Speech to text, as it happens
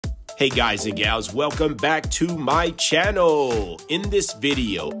Hey guys and gals, welcome back to my channel. In this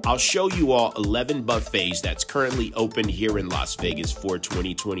video, I'll show you all 11 buffets that's currently open here in Las Vegas for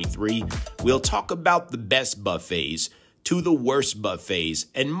 2023. We'll talk about the best buffets to the worst buffets,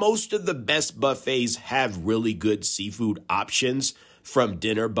 and most of the best buffets have really good seafood options. From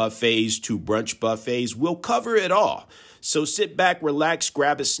dinner buffets to brunch buffets, we'll cover it all. So sit back, relax,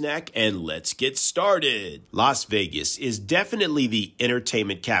 grab a snack, and let's get started. Las Vegas is definitely the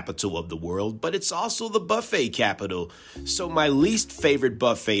entertainment capital of the world, but it's also the buffet capital. So my least favorite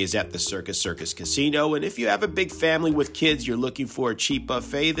buffet is at the Circus Casino, and if you have a big family with kids, you're looking for a cheap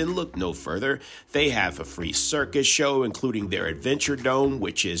buffet, then look no further. They have a free circus show, including their Adventure Dome,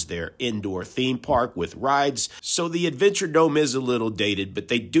 which is their indoor theme park with rides. So the Adventure Dome is a little dated, but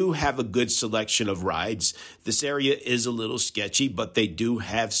they do have a good selection of rides. This area is a little sketchy, but they do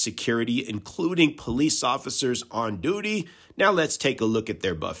have security, including police officers on duty. Now let's take a look at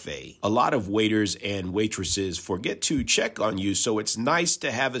their buffet. A lot of waiters and waitresses forget to check on you, so it's nice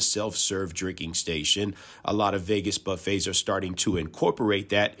to have a self-serve drinking station. A lot of Vegas buffets are starting to incorporate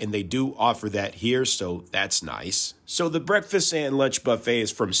that, and they do offer that here, so that's nice. So the breakfast and lunch buffet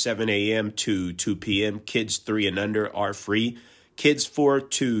is from 7 a.m. to 2 p.m. Kids 3 and under are free. Kids 4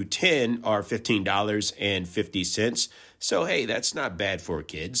 to 10 are $15.50. So, hey, that's not bad for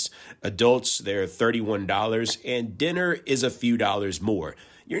kids. Adults, they're $31, and dinner is a few dollars more.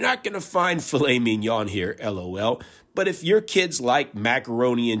 You're not going to find filet mignon here, LOL. But if your kids like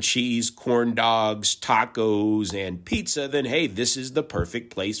macaroni and cheese, corn dogs, tacos, and pizza, then hey, this is the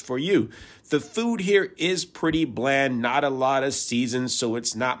perfect place for you. The food here is pretty bland, not a lot of seasons, so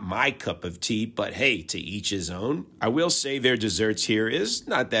it's not my cup of tea, but hey, to each his own. I will say their desserts here is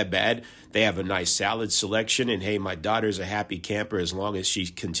not that bad. They have a nice salad selection, and hey, my daughter's a happy camper as long as she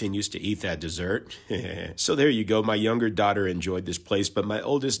continues to eat that dessert. So there you go. My younger daughter enjoyed this place, but my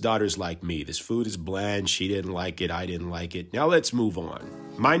oldest daughter's like me. This food is bland. She didn't like it. I didn't like it. Now let's move on.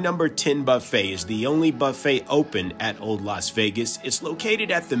 My number 10 buffet is the only buffet open at Old Las Vegas. It's located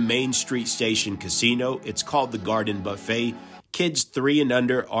at the Main Street Station Casino. It's called the Garden Buffet. Kids 3 and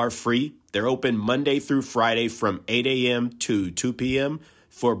under are free. They're open Monday through Friday from 8 a.m. to 2 p.m.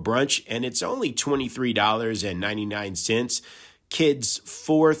 for brunch, and it's only $23.99. Kids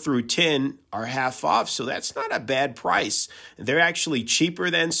 4 through 10 are half off, so that's not a bad price. They're actually cheaper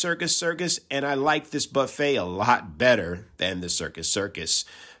than Circus, and I like this buffet a lot better than the Circus.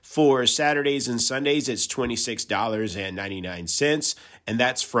 For Saturdays and Sundays, it's $26.99, and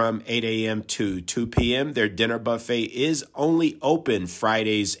that's from 8 a.m. to 2 p.m. Their dinner buffet is only open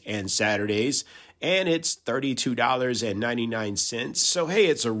Fridays and Saturdays, and it's $32.99. So, hey,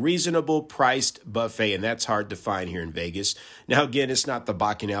 it's a reasonable priced buffet, and that's hard to find here in Vegas. Now, again, it's not the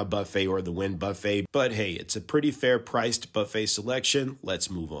Bacchanal buffet or the Wynn buffet, but hey, it's a pretty fair priced buffet selection. Let's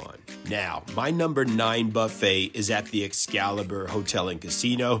move on. Now, my number 9 buffet is at the Excalibur Hotel and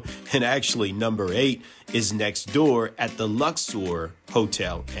Casino, and actually number 8 is next door at the Luxor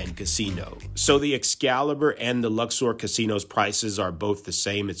Hotel and Casino. So the Excalibur and the Luxor Casino's prices are both the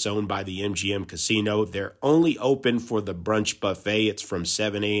same. It's owned by the MGM Casino. They're only open for the brunch buffet. It's from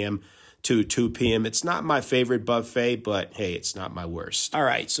 7 a.m. to 2 p.m. It's not my favorite buffet, but hey, it's not my worst. All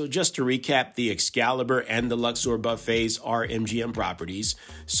right, so just to recap, the Excalibur and the Luxor buffets are MGM properties.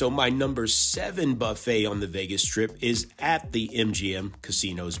 So my number 7 buffet on the Vegas Strip is at the MGM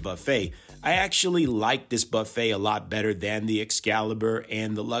Casino's buffet. I actually like this buffet a lot better than the Excalibur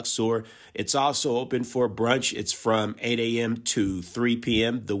and the Luxor. It's also open for brunch. It's from 8 a.m. to 3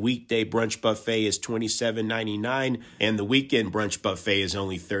 p.m. The weekday brunch buffet is $27.99, and the weekend brunch buffet is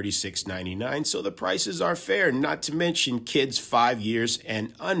only $36.99, so the prices are fair. Not to mention kids 5 years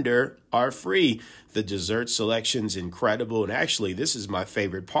and under are free. The dessert selection's incredible, and actually, this is my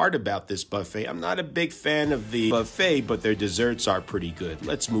favorite part about this buffet. I'm not a big fan of the buffet, but their desserts are pretty good.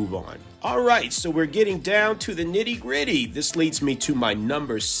 Let's move on. All right, so we're getting down to the nitty-gritty. This leads me to my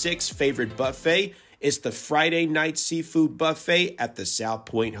number 6 favorite buffet. It's the Friday night seafood buffet at the South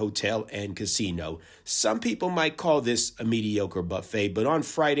Point Hotel and Casino. Some people might call this a mediocre buffet, but on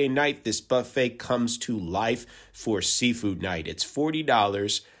Friday night, this buffet comes to life for seafood night. It's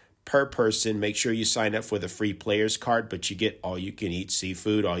 $40 per person. Make sure you sign up for the free players card, but you get all you can eat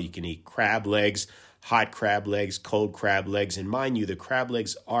seafood, all you can eat crab legs, hot crab legs, cold crab legs, and mind you, the crab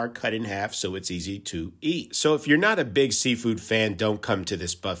legs are cut in half, so it's easy to eat. So if you're not a big seafood fan, don't come to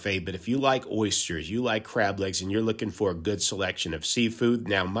this buffet, but if you like oysters, you like crab legs, and you're looking for a good selection of seafood,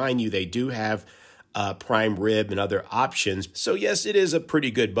 now mind you, they do have prime rib and other options. So yes, it is a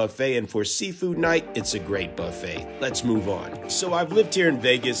pretty good buffet, and for seafood night, it's a great buffet. Let's move on. So I've lived here in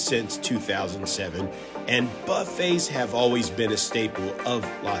Vegas since 2007, And buffets have always been a staple of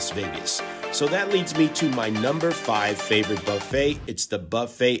Las Vegas. So that leads me to my number 5 favorite buffet. It's the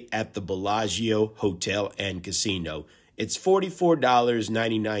buffet at the Bellagio Hotel and Casino. It's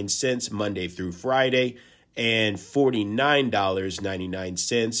 $44.99 Monday through Friday and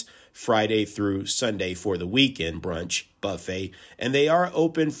 $49.99 Friday through Sunday for the weekend brunch buffet. And they are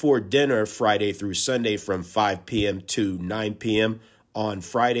open for dinner Friday through Sunday from 5 p.m. to 9 p.m. On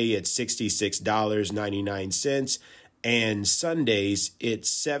Friday, it's $66.99. And Sundays, it's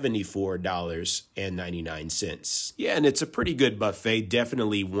 $74.99. Yeah, and it's a pretty good buffet.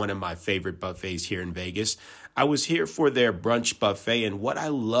 Definitely one of my favorite buffets here in Vegas. I was here for their brunch buffet, and what I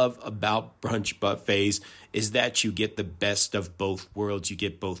love about brunch buffets is that you get the best of both worlds. You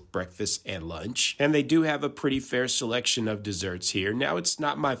get both breakfast and lunch, and they do have a pretty fair selection of desserts here. Now, it's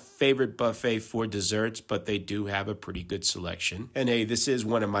not my favorite buffet for desserts, but they do have a pretty good selection. And hey, this is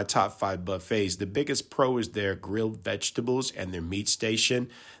one of my top 5 buffets. The biggest pro is their grilled vegetables and their meat station.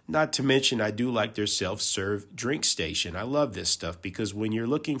 Not to mention, I do like their self-serve drink station. I love this stuff because when you're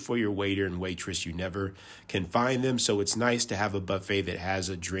looking for your waiter and waitress, you never can find them. So it's nice to have a buffet that has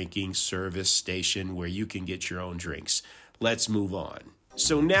a drinking service station where you can get your own drinks. Let's move on.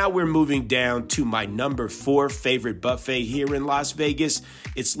 So now we're moving down to my number 4 favorite buffet here in Las Vegas.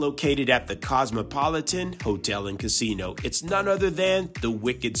 It's located at the Cosmopolitan Hotel and Casino. It's none other than the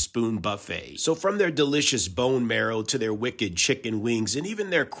Wicked Spoon Buffet. So from their delicious bone marrow to their wicked chicken wings and even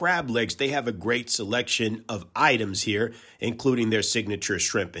their crab legs, they have a great selection of items here, including their signature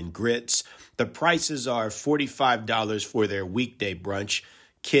shrimp and grits. The prices are $45 for their weekday brunch.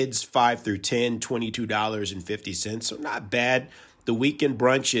 Kids 5 through 10, $22.50, so not bad. The weekend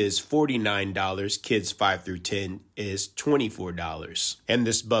brunch is $49. Kids 5 through 10 is $24. And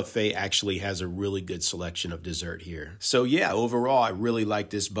this buffet actually has a really good selection of dessert here. So yeah, overall, I really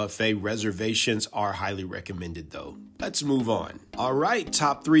like this buffet. Reservations are highly recommended though. Let's move on. All right,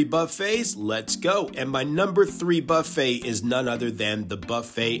 top 3 buffets, let's go. And my number 3 buffet is none other than the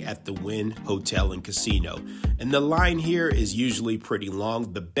buffet at the Wynn Hotel and Casino. And the line here is usually pretty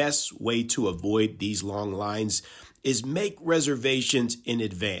long. The best way to avoid these long lines is make reservations in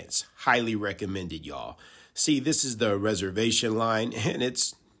advance. Highly recommended, y'all. See, this is the reservation line, and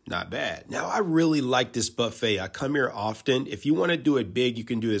it's not bad. Now, I really like this buffet. I come here often. If you want to do it big, you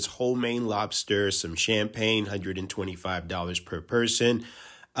can do this whole Maine lobster, some champagne, $125 per person.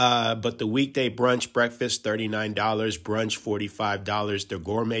 But the weekday brunch breakfast, $39, brunch, $45. The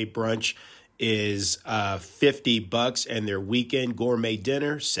gourmet brunch is $50, and their weekend gourmet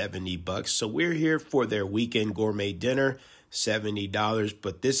dinner, $70. So we're here for their weekend gourmet dinner, $70,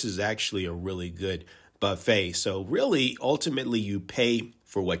 but this is actually a really good buffet. So really, ultimately, you pay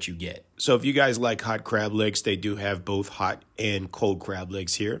for what you get. So if you guys like hot crab legs, they do have both hot and cold crab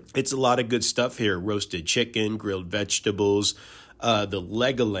legs here. It's a lot of good stuff here. Roasted chicken, grilled vegetables, the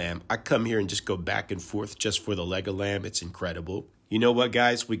leg of lamb. I come here and just go back and forth just for the leg of lamb. It's incredible. You know what,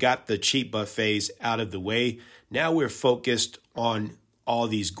 guys? We got the cheap buffets out of the way. Now we're focused on all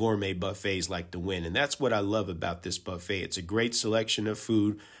these gourmet buffets like the Wynn. And that's what I love about this buffet. It's a great selection of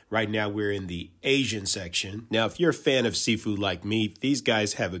food. Right now we're in the Asian section. Now, if you're a fan of seafood like me, these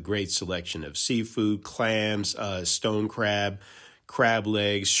guys have a great selection of seafood, clams, stone crab, crab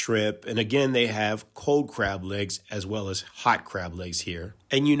legs, shrimp, and again, they have cold crab legs as well as hot crab legs here.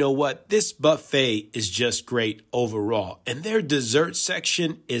 And you know what? This buffet is just great overall, and their dessert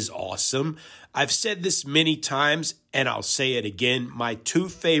section is awesome. I've said this many times, and I'll say it again. My 2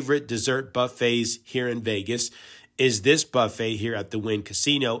 favorite dessert buffets here in Vegas is this buffet here at the Wynn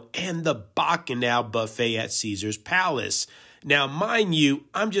Casino and the Bacchanal buffet at Caesar's Palace. Now, mind you,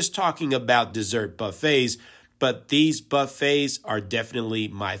 I'm just talking about dessert buffets, but these buffets are definitely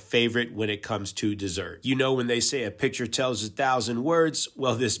my favorite when it comes to dessert. You know, when they say a picture tells 1,000 words,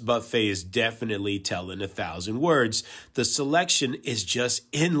 well, this buffet is definitely telling 1,000 words. The selection is just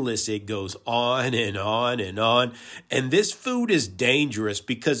endless. It goes on and on and on. And this food is dangerous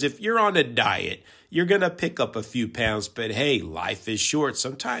because if you're on a diet, you're going to pick up a few pounds, but hey, life is short.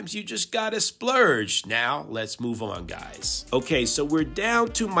 Sometimes you just got to splurge. Now, let's move on, guys. Okay, so we're down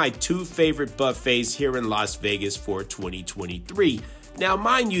to my 2 favorite buffets here in Las Vegas for 2023. Now,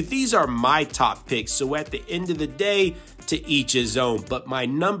 mind you, these are my top picks, so at the end of the day, to each his own. But my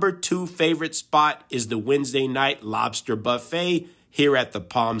number 2 favorite spot is the Wednesday night lobster buffet here at the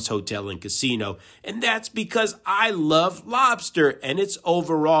Palms Hotel and Casino. And that's because I love lobster, and it's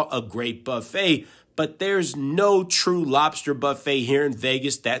overall a great buffet. But there's no true lobster buffet here in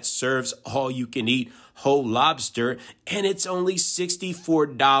Vegas that serves all you can eat whole lobster, and it's only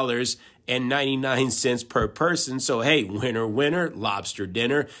 $64.99. $2.99 per person. So, hey, winner, winner, lobster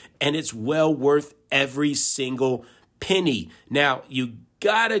dinner. And it's well worth every single penny. Now, you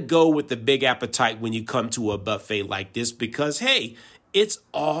gotta go with the big appetite when you come to a buffet like this because, hey, it's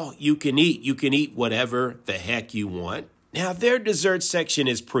all you can eat. You can eat whatever the heck you want. Now, their dessert section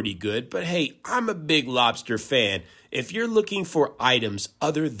is pretty good, but hey, I'm a big lobster fan. If you're looking for items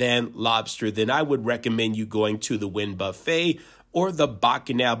other than lobster, then I would recommend you going to the Wynn Buffet or the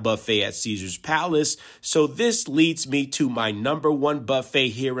Bacchanal Buffet at Caesar's Palace. So this leads me to my #1 buffet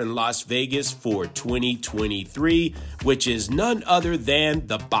here in Las Vegas for 2023, which is none other than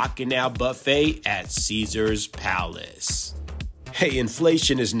the Bacchanal Buffet at Caesar's Palace. Hey,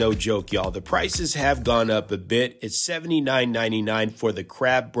 inflation is no joke, y'all. The prices have gone up a bit. It's $79.99 for the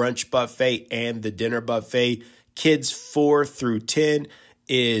crab brunch buffet and the dinner buffet. Kids 4 through 10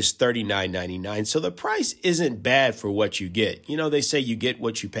 is $39.99. So the price isn't bad for what you get. You know, they say you get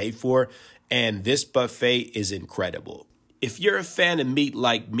what you pay for, and this buffet is incredible. If you're a fan of meat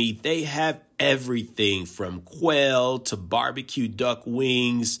like me, they have everything from quail to barbecue duck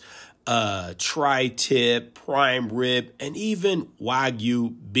wings, tri-tip, prime rib, and even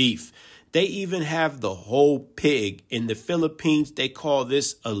Wagyu beef. They even have the whole pig. In the Philippines, they call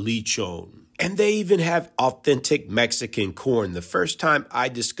this a lechon. And they even have authentic Mexican corn. The first time I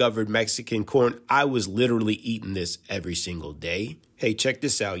discovered Mexican corn, I was literally eating this every single day. Hey, check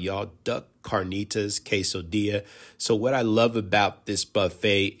this out, y'all. Duck carnitas, quesadilla. So what I love about this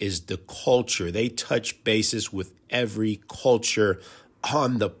buffet is the culture. They touch bases with every culture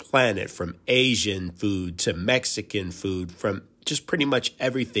on the planet, from Asian food to Mexican food, from just pretty much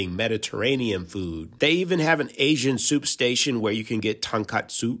everything, Mediterranean food. They even have an Asian soup station where you can get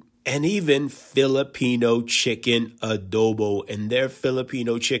tonkatsu and even Filipino chicken adobo. And their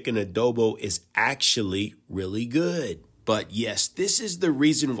Filipino chicken adobo is actually really good. But yes, this is the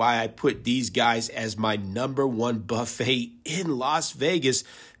reason why I put these guys as my #1 buffet in Las Vegas,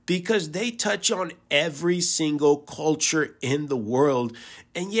 because they touch on every single culture in the world.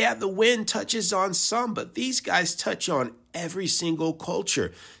 And yeah, the Wynn touches on some, but these guys touch on every single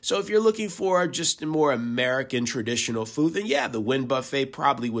culture. So if you're looking for just a more American traditional food, then yeah, the Wynn Buffet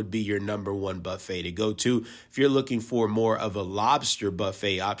probably would be your #1 buffet to go to. If you're looking for more of a lobster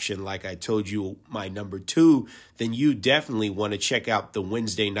buffet option, like I told you, my #2, then you definitely want to check out the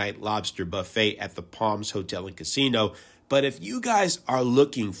Wednesday night lobster buffet at the Palms Hotel and Casino. But if you guys are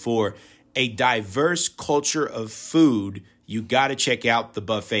looking for a diverse culture of food, you got to check out the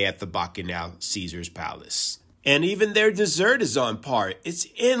buffet at the Bacchanal Caesar's Palace. And even their dessert is on par. It's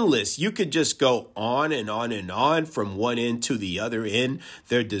endless. You could just go on and on and on from one end to the other end.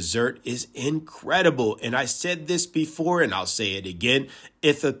 Their dessert is incredible. And I said this before, and I'll say it again.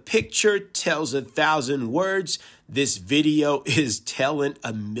 If a picture tells 1,000 words, this video is telling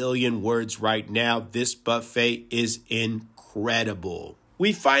 1,000,000 words right now. This buffet is incredible.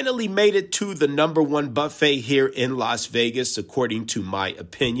 We finally made it to the #1 buffet here in Las Vegas, according to my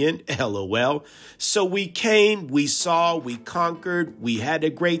opinion, LOL. So we came, we saw, we conquered, we had a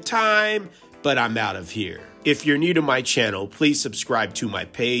great time, but I'm out of here. If you're new to my channel, please subscribe to my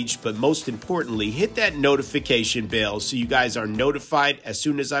page, but most importantly, hit that notification bell so you guys are notified as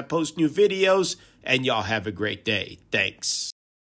soon as I post new videos, and y'all have a great day. Thanks.